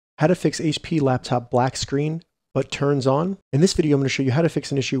how to fix HP laptop black screen but turns on. In this video, I'm going to show you how to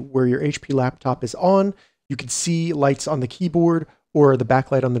fix an issue where your HP laptop is on. You can see lights on the keyboard or the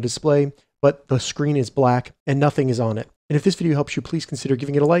backlight on the display, but the screen is black and nothing is on it. And if this video helps you, please consider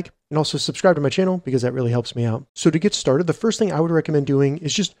giving it a like and also subscribe to my channel because that really helps me out. So to get started, the first thing I would recommend doing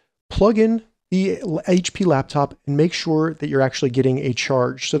is just plug in the HP laptop and make sure that you're actually getting a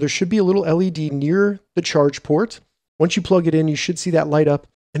charge. So there should be a little LED near the charge port. Once you plug it in, you should see that light up,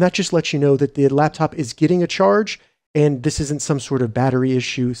 and that just lets you know that the laptop is getting a charge and this isn't some sort of battery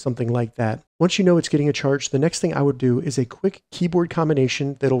issue, something like that. Once you know it's getting a charge, the next thing I would do is a quick keyboard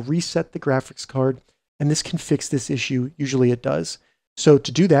combination that'll reset the graphics card, and this can fix this issue. Usually it does. So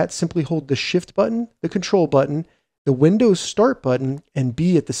to do that, simply hold the Shift button, the Control button, the Windows Start button, and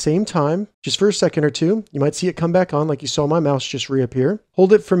B at the same time, just for a second or two. You might see it come back on like you saw my mouse just reappear.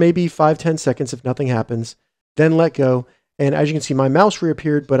 Hold it for maybe 5-10 seconds if nothing happens, then let go. And as you can see, my mouse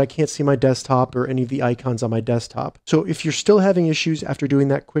reappeared, but I can't see my desktop or any of the icons on my desktop. So if you're still having issues after doing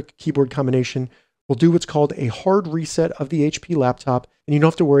that quick keyboard combination, we'll do what's called a hard reset of the HP laptop. And you don't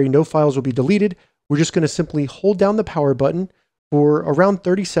have to worry, no files will be deleted. We're just going to simply hold down the power button for around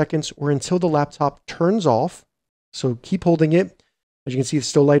 30 seconds or until the laptop turns off. So keep holding it. As you can see, it's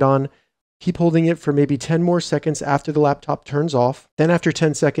still light on. Keep holding it for maybe 10 more seconds after the laptop turns off. Then after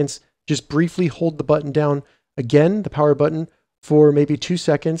 10 seconds, just briefly hold the button down again, the power button, for maybe 2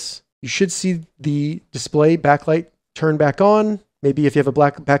 seconds. You should see the display backlight turn back on. Maybe if you have a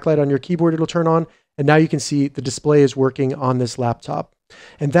black backlight on your keyboard, it'll turn on. And now you can see the display is working on this laptop.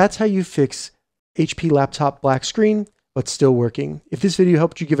 And that's how you fix HP laptop black screen, but still working. If this video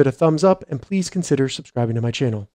helped you, give it a thumbs up and please consider subscribing to my channel.